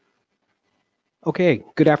Okay,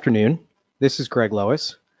 good afternoon. This is Greg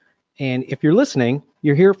Lois. And if you're listening,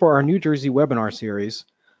 you're here for our New Jersey webinar series,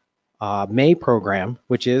 May program,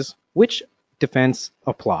 which is Which Defense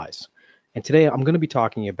Applies? And today I'm going to be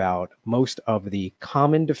talking about most of the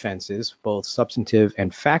common defenses, both substantive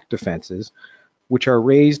and fact defenses, which are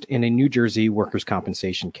raised in a New Jersey workers'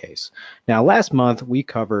 compensation case. Now, last month we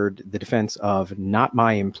covered the defense of not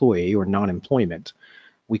my employee or non-employment.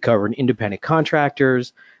 We covered independent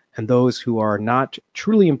contractors and those who are not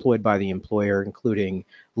truly employed by the employer, including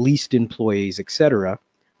leased employees, etc.,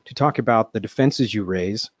 to talk about the defenses you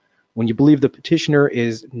raise when you believe the petitioner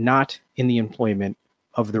is not in the employment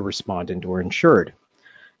of the respondent or insured.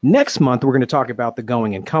 Next month, we're going to talk about the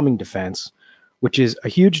going and coming defense, which is a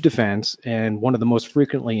huge defense and one of the most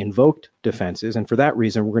frequently invoked defenses. And for that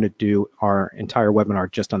reason, we're going to do our entire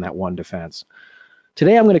webinar just on that one defense.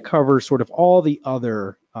 Today, I'm going to cover sort of all the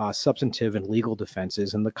other substantive and legal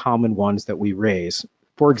defenses and the common ones that we raise.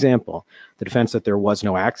 For example, the defense that there was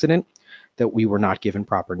no accident, that we were not given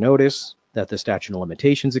proper notice, that the statute of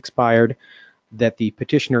limitations expired, that the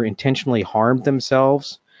petitioner intentionally harmed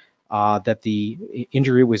themselves, that the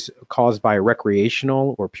injury was caused by a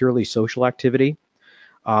recreational or purely social activity,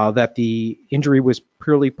 that the injury was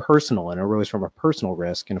purely personal and arose from a personal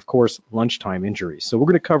risk, and of course, lunchtime injuries. So we're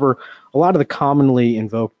going to cover a lot of the commonly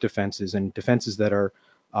invoked defenses and defenses that are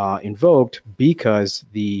invoked because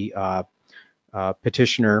the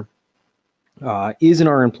petitioner is in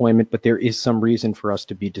our employment, but there is some reason for us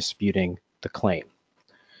to be disputing the claim.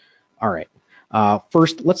 All right.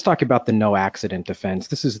 First, let's talk about the no accident defense.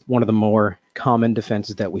 This is one of the more common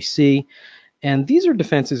defenses that we see. And these are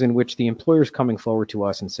defenses in which the employer is coming forward to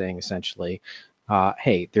us and saying essentially,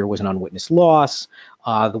 hey, there was an unwitnessed loss.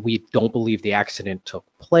 We don't believe the accident took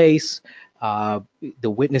place. The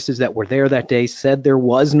witnesses that were there that day said there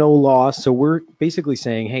was no loss. So we're basically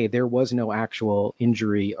saying, hey, there was no actual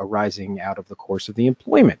injury arising out of the course of the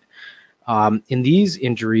employment. In these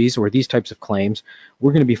injuries or these types of claims,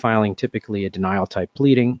 we're going to be filing typically a denial type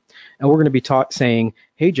pleading, and we're going to be saying,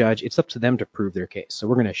 hey, judge, it's up to them to prove their case. So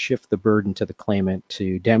we're going to shift the burden to the claimant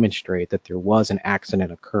to demonstrate that there was an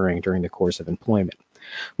accident occurring during the course of employment.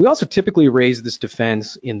 We also typically raise this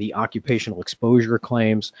defense in the occupational exposure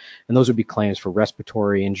claims, and those would be claims for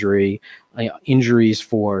respiratory injury, injuries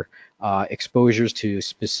for exposures to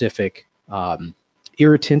specific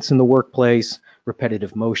irritants in the workplace,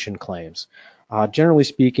 repetitive motion claims. Generally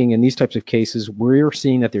speaking, in these types of cases, we're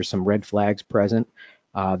seeing that there's some red flags present.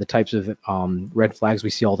 The types of red flags we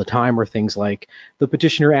see all the time are things like the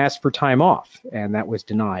petitioner asked for time off and that was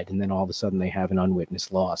denied, and then all of a sudden they have an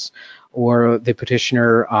unwitnessed loss. Or the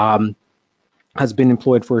petitioner has been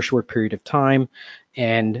employed for a short period of time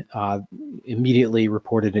and immediately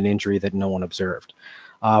reported an injury that no one observed.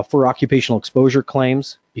 For occupational exposure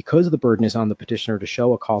claims, because the burden is on the petitioner to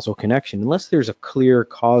show a causal connection, unless there's a clear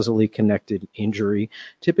causally connected injury,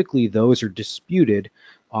 typically those are disputed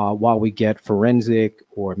while we get forensic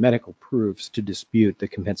or medical proofs to dispute the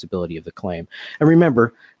compensability of the claim. And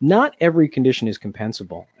remember, not every condition is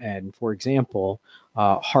compensable. And for example,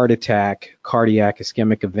 heart attack, cardiac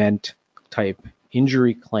ischemic event type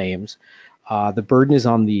injury claims, the burden is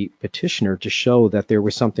on the petitioner to show that there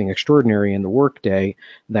was something extraordinary in the workday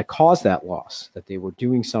that caused that loss, that they were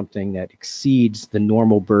doing something that exceeds the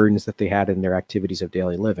normal burdens that they had in their activities of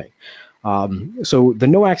daily living. So the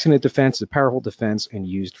no accident defense is a powerful defense and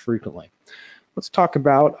used frequently. Let's talk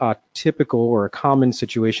about a typical or a common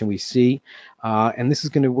situation we see, and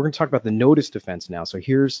we're going to talk about the notice defense now. So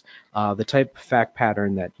here's the type of fact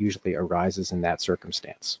pattern that usually arises in that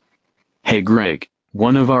circumstance. Hey Greg,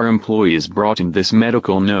 one of our employees brought in this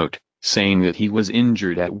medical note, saying that he was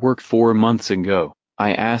injured at work 4 months ago.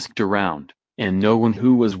 I asked around, and no one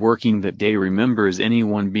who was working that day remembers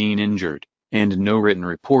anyone being injured, and no written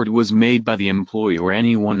report was made by the employee or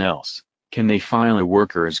anyone else. Can they file a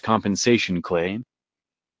workers' compensation claim?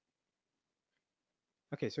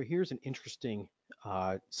 Okay, so here's an interesting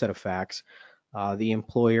set of facts. The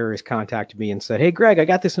employer has contacted me and said, hey, Greg, I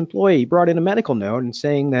got this employee. He brought in a medical note and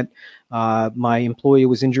saying that my employee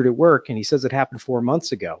was injured at work, and he says it happened 4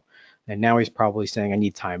 months ago. And now he's probably saying I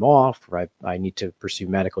need time off, or I need to pursue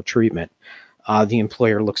medical treatment. The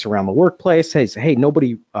employer looks around the workplace, says, hey,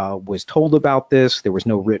 nobody was told about this. There was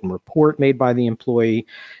no written report made by the employee.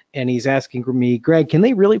 And he's asking me, Greg, can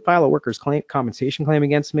they really file a workers' compensation claim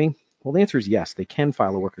against me? Well, the answer is yes, they can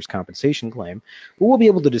file a workers' compensation claim, but we'll be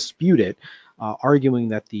able to dispute it, arguing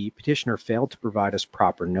that the petitioner failed to provide us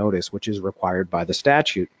proper notice, which is required by the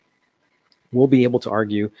statute. we'll be able to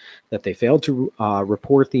argue that they failed to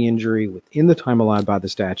report the injury within the time allowed by the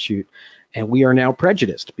statute, and we are now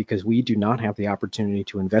prejudiced because we do not have the opportunity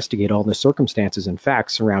to investigate all the circumstances and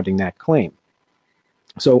facts surrounding that claim.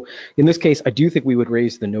 So in this case, I do think we would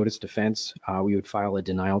raise the notice defense. We would file a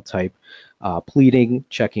denial type pleading,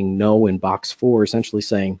 checking no in box 4, essentially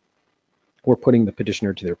saying we're putting the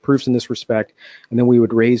petitioner to their proofs in this respect, and then we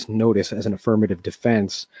would raise notice as an affirmative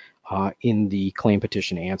defense in the claim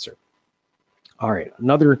petition answer. All right,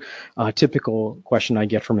 another typical question I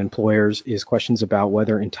get from employers is questions about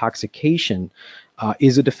whether intoxication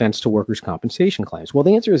is a defense to workers' compensation claims. Well,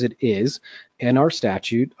 the answer is it is. And our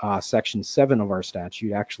statute, Section 7 of our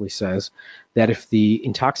statute, actually says that if the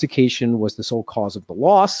intoxication was the sole cause of the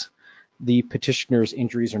loss, the petitioner's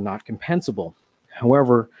injuries are not compensable.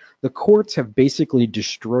 However, the courts have basically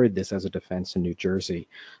destroyed this as a defense in New Jersey.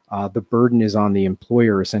 The burden is on the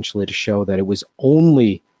employer essentially to show that it was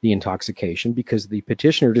only the intoxication, because the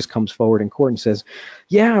petitioner just comes forward in court and says,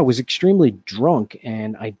 yeah, I was extremely drunk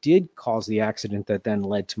and I did cause the accident that then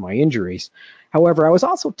led to my injuries. However, I was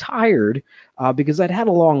also tired because I'd had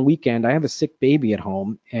a long weekend. I have a sick baby at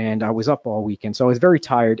home and I was up all weekend. So I was very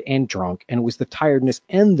tired and drunk, and it was the tiredness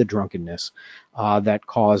and the drunkenness that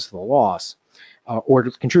caused the loss or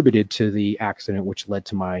contributed to the accident, which led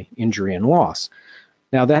to my injury and loss.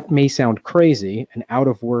 Now, that may sound crazy, an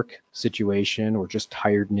out-of-work situation or just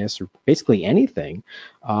tiredness or basically anything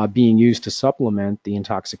being used to supplement the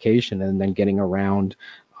intoxication and then getting around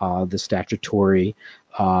the statutory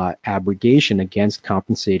abrogation against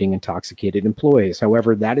compensating intoxicated employees.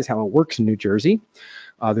 However, that is how it works in New Jersey.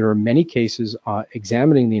 There are many cases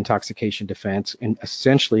examining the intoxication defense, and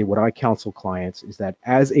essentially what I counsel clients is that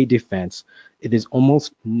as a defense, it is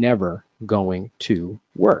almost never going to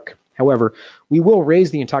work. However, we will raise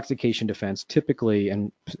the intoxication defense typically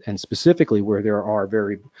and specifically where there are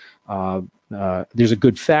there's a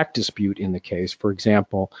good fact dispute in the case. For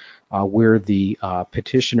example, where the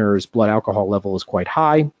petitioner's blood alcohol level is quite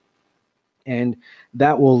high, and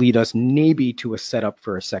that will lead us maybe to a setup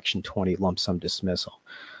for a Section 20 lump sum dismissal.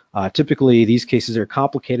 Typically, these cases are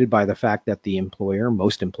complicated by the fact that the employer,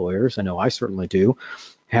 most employers, I know I certainly do,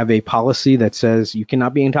 have a policy that says you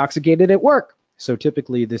cannot be intoxicated at work. So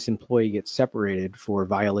typically this employee gets separated for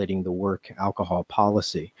violating the work alcohol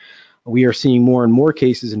policy. We are seeing more and more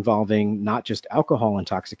cases involving not just alcohol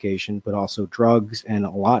intoxication, but also drugs and a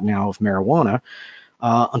lot now of marijuana.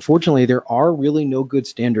 Unfortunately, there are really no good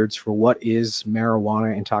standards for what is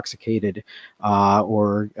marijuana intoxicated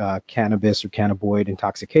or cannabis or cannabinoid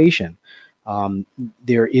intoxication.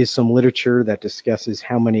 There is some literature that discusses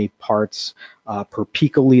how many parts per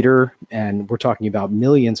picoliter, and we're talking about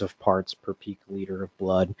millions of parts per picoliter of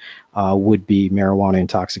blood would be marijuana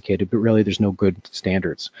intoxicated, but really there's no good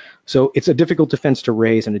standards. So it's a difficult defense to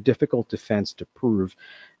raise and a difficult defense to prove,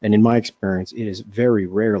 and in my experience, it is very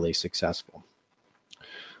rarely successful.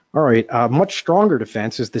 All right, much stronger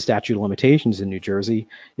defense is the statute of limitations in New Jersey.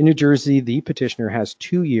 In New Jersey, the petitioner has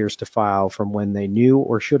 2 years to file from when they knew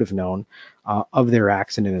or should have known of their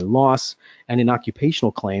accident and loss. And in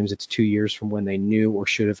occupational claims, it's 2 years from when they knew or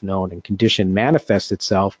should have known and condition manifests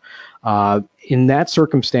itself. In that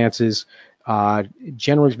circumstances,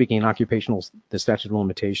 generally speaking, occupational, the statute of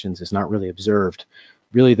limitations is not really observed.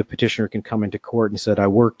 Really, the petitioner can come into court and said, I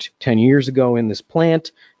worked 10 years ago in this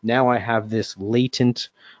plant. Now I have this latent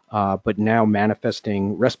but now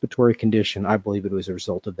manifesting respiratory condition. I believe it was a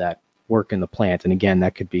result of that work in the plant. And again,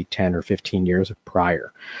 that could be 10 or 15 years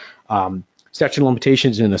prior. Statute of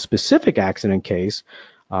limitations in a specific accident case,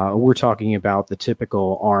 we're talking about the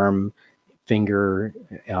typical arm, finger,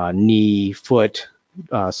 knee, foot,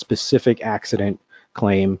 specific accident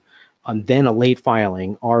claim, and then a late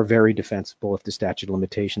filing are very defensible if the statute of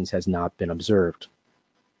limitations has not been observed.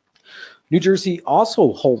 New Jersey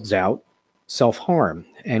also holds out self-harm,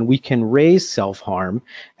 and we can raise self-harm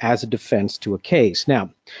as a defense to a case. Now,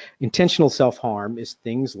 intentional self-harm is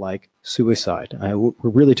things like suicide. We're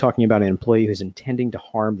really talking about an employee who's intending to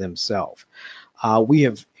harm themselves. We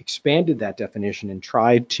have expanded that definition and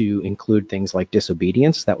tried to include things like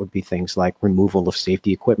disobedience. That would be things like removal of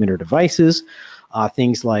safety equipment or devices,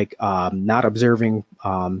 things like not observing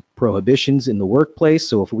prohibitions in the workplace.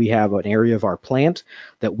 So if we have an area of our plant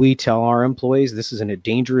that we tell our employees, this is in a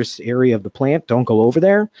dangerous area of the plant, don't go over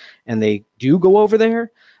there, and they do go over there,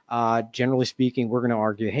 generally speaking, we're going to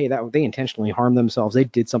argue, hey, that they intentionally harmed themselves. They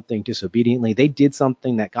did something disobediently. They did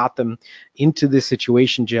something that got them into this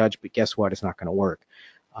situation, judge, but guess what? It's not going to work.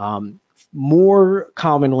 More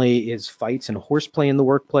commonly is fights and horseplay in the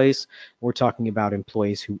workplace. We're talking about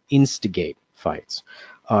employees who instigate fights.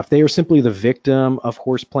 If they are simply the victim of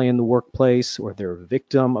horseplay in the workplace, or they're a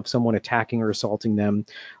victim of someone attacking or assaulting them,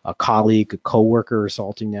 a colleague, a coworker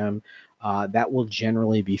assaulting them, that will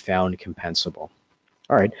generally be found compensable.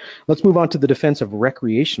 All right, let's move on to the defense of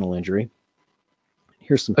recreational injury.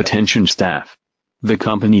 Here's some facts. Attention staff. The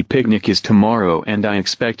company picnic is tomorrow and I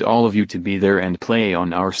expect all of you to be there and play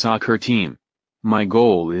on our soccer team. My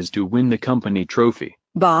goal is to win the company trophy.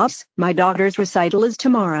 Boss, my daughter's recital is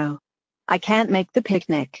tomorrow. I can't make the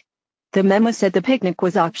picnic. The memo said the picnic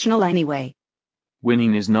was optional anyway.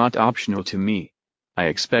 Winning is not optional to me. I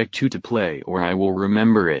expect you to play or I will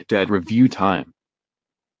remember it at review time.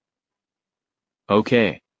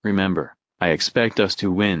 Okay, remember, I expect us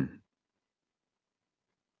to win.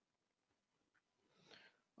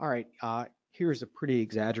 All right, here's a pretty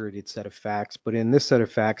exaggerated set of facts, but in this set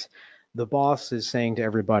of facts, the boss is saying to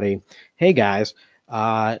everybody, "Hey guys,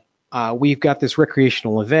 we've got this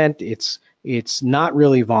recreational event. It's not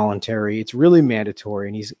really voluntary. It's really mandatory."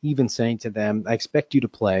 And he's even saying to them, "I expect you to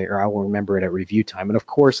play, or I will remember it at review time." And of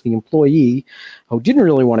course, the employee who didn't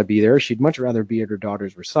really want to be there, she'd much rather be at her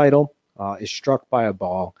daughter's recital, is struck by a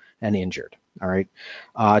ball and injured. All right.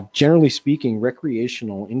 Generally speaking,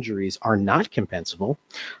 recreational injuries are not compensable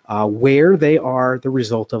where they are the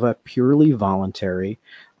result of a purely voluntary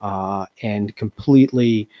and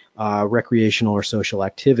completely recreational or social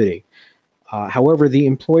activity. However, the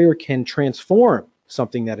employer can transform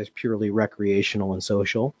something that is purely recreational and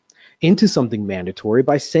social into something mandatory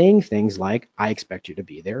by saying things like, "I expect you to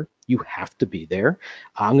be there. You have to be there.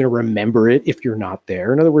 I'm going to remember it if you're not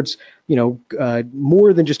there." In other words,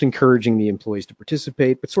 more than just encouraging the employees to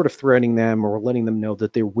participate, but sort of threatening them or letting them know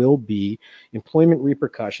that there will be employment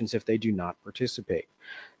repercussions if they do not participate.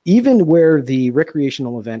 Even where the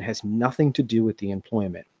recreational event has nothing to do with the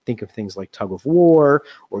employment. Think of things like tug of war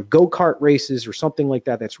or go-kart races or something like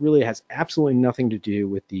that that's really has absolutely nothing to do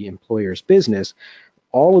with the employer's business.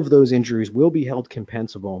 All of those injuries will be held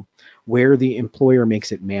compensable where the employer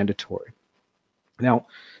makes it mandatory. Now,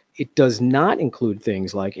 it does not include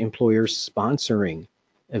things like employers sponsoring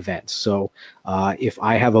events. So if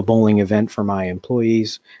I have a bowling event for my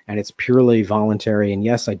employees and it's purely voluntary, and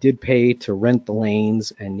yes, I did pay to rent the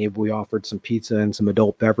lanes, and if we offered some pizza and some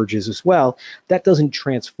adult beverages as well, that doesn't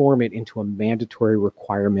transform it into a mandatory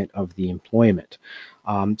requirement of the employment.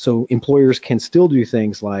 So employers can still do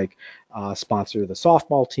things like sponsor the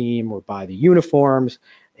softball team or buy the uniforms,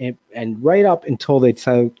 and right up until they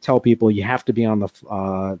tell people you have to be on the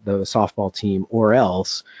softball team or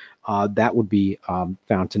else, that would be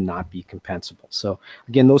found to not be compensable. So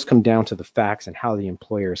again, those come down to the facts and how the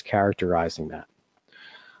employer is characterizing that.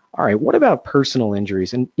 All right, what about personal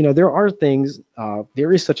injuries? And there are things,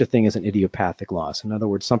 there is such a thing as an idiopathic loss. In other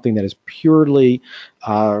words, something that is purely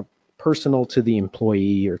personal to the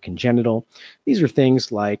employee or congenital. These are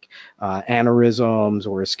things like aneurysms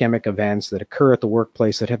or ischemic events that occur at the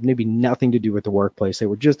workplace that have maybe nothing to do with the workplace. They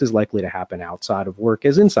were just as likely to happen outside of work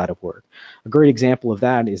as inside of work. A great example of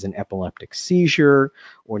that is an epileptic seizure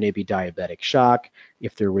or maybe diabetic shock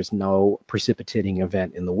if there was no precipitating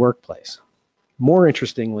event in the workplace. More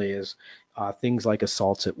interestingly is things like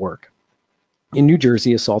assaults at work. In New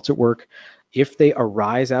Jersey, assaults at work, if they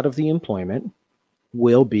arise out of the employment,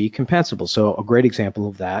 will be compensable. So a great example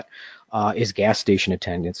of that is gas station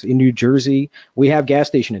attendants. In New Jersey, we have gas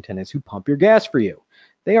station attendants who pump your gas for you.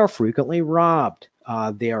 They are frequently robbed.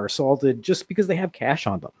 They are assaulted just because they have cash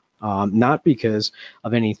on them, not because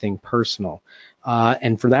of anything personal.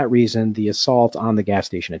 And for that reason, the assault on the gas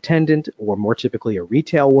station attendant, or more typically a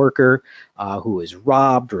retail worker who is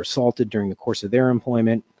robbed or assaulted during the course of their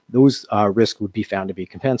employment, those risks would be found to be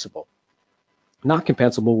compensable. Not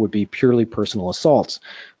compensable would be purely personal assaults.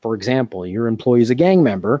 For example, your employee is a gang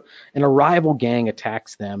member and a rival gang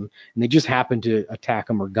attacks them and they just happen to attack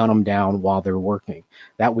them or gun them down while they're working.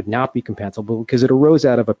 That would not be compensable because it arose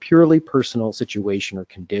out of a purely personal situation or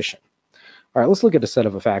condition. All right, let's look at a set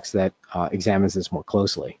of facts that examines this more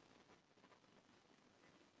closely.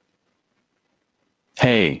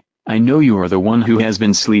 Hey, I know you are the one who has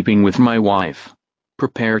been sleeping with my wife.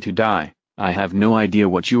 Prepare to die. I have no idea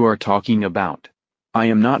what you are talking about. I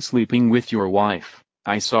am not sleeping with your wife.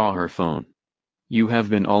 I saw her phone. You have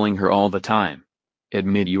been calling her all the time.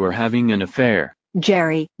 Admit you are having an affair.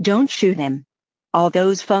 Jerry, don't shoot him. All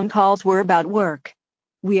those phone calls were about work.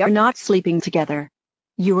 We are not sleeping together.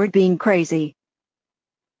 You are being crazy.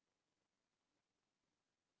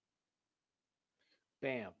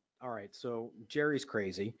 Bam. All right, so Jerry's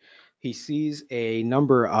crazy. He sees a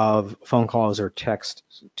number of phone calls or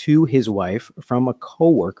texts to his wife from a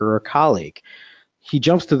coworker or colleague. he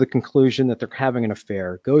jumps to the conclusion that they're having an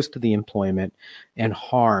affair, goes to the employment, and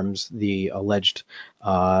harms the alleged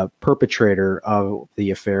perpetrator of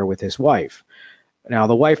the affair with his wife. Now,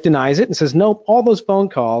 the wife denies it and says, nope, all those phone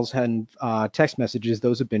calls and text messages,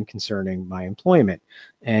 those have been concerning my employment.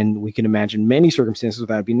 And we can imagine many circumstances where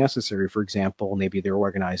that would be necessary. For example, maybe they're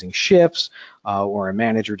organizing shifts or a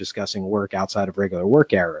manager discussing work outside of regular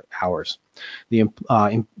work hours.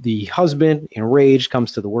 The husband, enraged,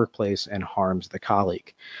 comes to the workplace and harms the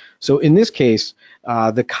colleague. So in this case,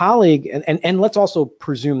 the colleague, and let's also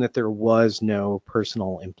presume that there was no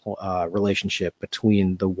personal relationship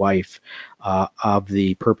between the wife of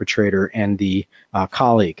the perpetrator and the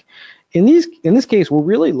colleague. In this case, we're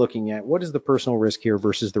really looking at what is the personal risk here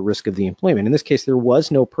versus the risk of the employment. In this case, there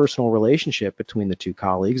was no personal relationship between the two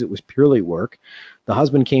colleagues. It was purely work. The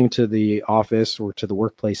husband came to the office or to the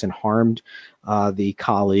workplace and harmed the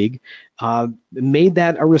colleague, made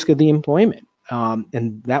that a risk of the employment,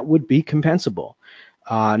 and that would be compensable.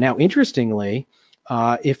 Now, interestingly,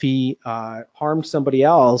 if he harmed somebody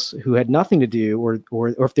else who had nothing to do, or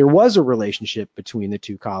if there was a relationship between the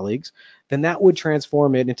two colleagues, then that would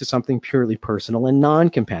transform it into something purely personal and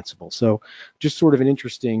non-compensable. So just sort of an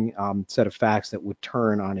interesting set of facts that would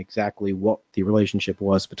turn on exactly what the relationship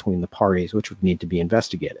was between the parties, which would need to be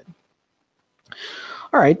investigated.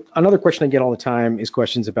 All right, another question I get all the time is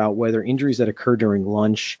questions about whether injuries that occur during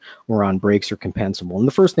lunch or on breaks are compensable. And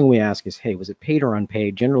the first thing we ask is, hey, was it paid or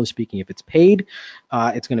unpaid? Generally speaking, if it's paid,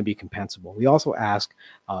 it's going to be compensable. We also ask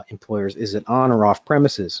employers, is it on or off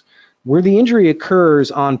premises? Where the injury occurs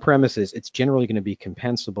on premises, it's generally going to be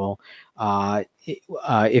compensable,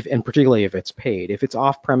 and particularly if it's paid. If it's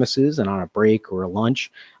off premises and on a break or a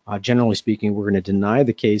lunch, generally speaking, we're going to deny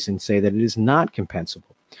the case and say that it is not compensable.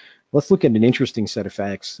 Let's look at an interesting set of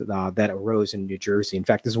facts that arose in New Jersey. In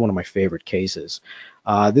fact, this is one of my favorite cases.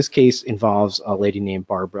 This case involves a lady named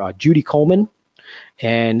Judy Coleman,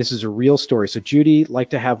 and this is a real story. So Judy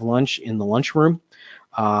liked to have lunch in the lunchroom.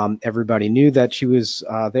 Everybody knew that she was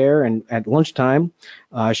there, and at lunchtime,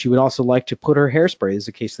 she would also like to put her hairspray. This is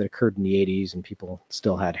a case that occurred in the 80s, and people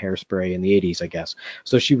still had hairspray in the 80s, I guess.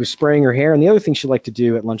 So she was spraying her hair, and the other thing she liked to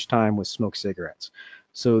do at lunchtime was smoke cigarettes.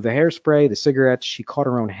 So the hairspray, the cigarettes, she caught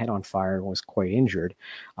her own head on fire and was quite injured.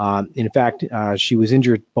 In fact, she was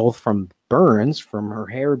injured both from burns from her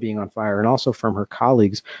hair being on fire and also from her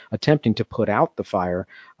colleagues attempting to put out the fire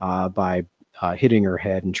by hitting her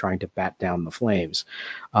head and trying to bat down the flames.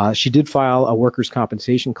 She did file a workers'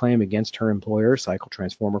 compensation claim against her employer, Cycle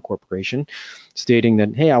Transformer Corporation, stating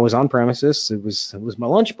that, hey, I was on premises. It was my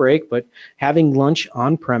lunch break, but having lunch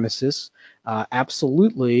on premises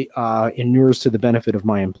absolutely inures to the benefit of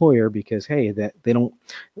my employer because, hey, that they don't,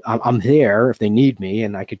 I'm there if they need me,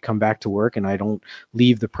 and I could come back to work, and I don't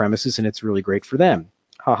leave the premises, and it's really great for them.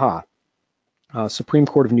 Ha. Supreme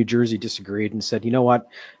Court of New Jersey disagreed and said, you know what?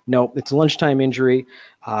 No, it's a lunchtime injury.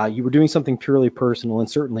 You were doing something purely personal and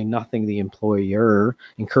certainly nothing the employer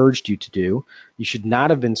encouraged you to do. You should not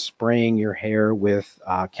have been spraying your hair with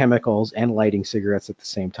chemicals and lighting cigarettes at the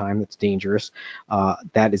same time. That's dangerous.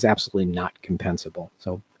 That is absolutely not compensable.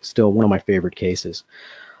 So still one of my favorite cases.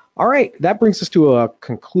 All right, that brings us to a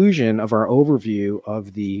conclusion of our overview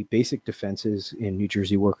of the basic defenses in New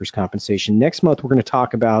Jersey workers' compensation. Next month, we're going to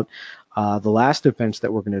talk about the last defense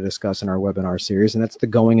that we're going to discuss in our webinar series, and that's the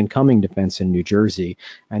going and coming defense in New Jersey.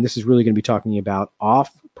 And this is really going to be talking about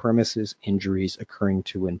off-premises injuries occurring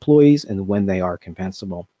to employees and when they are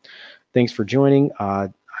compensable. Thanks for joining. I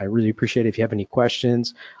really appreciate it. If you have any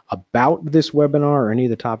questions about this webinar or any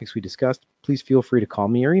of the topics we discussed, please feel free to call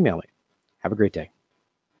me or email me. Have a great day.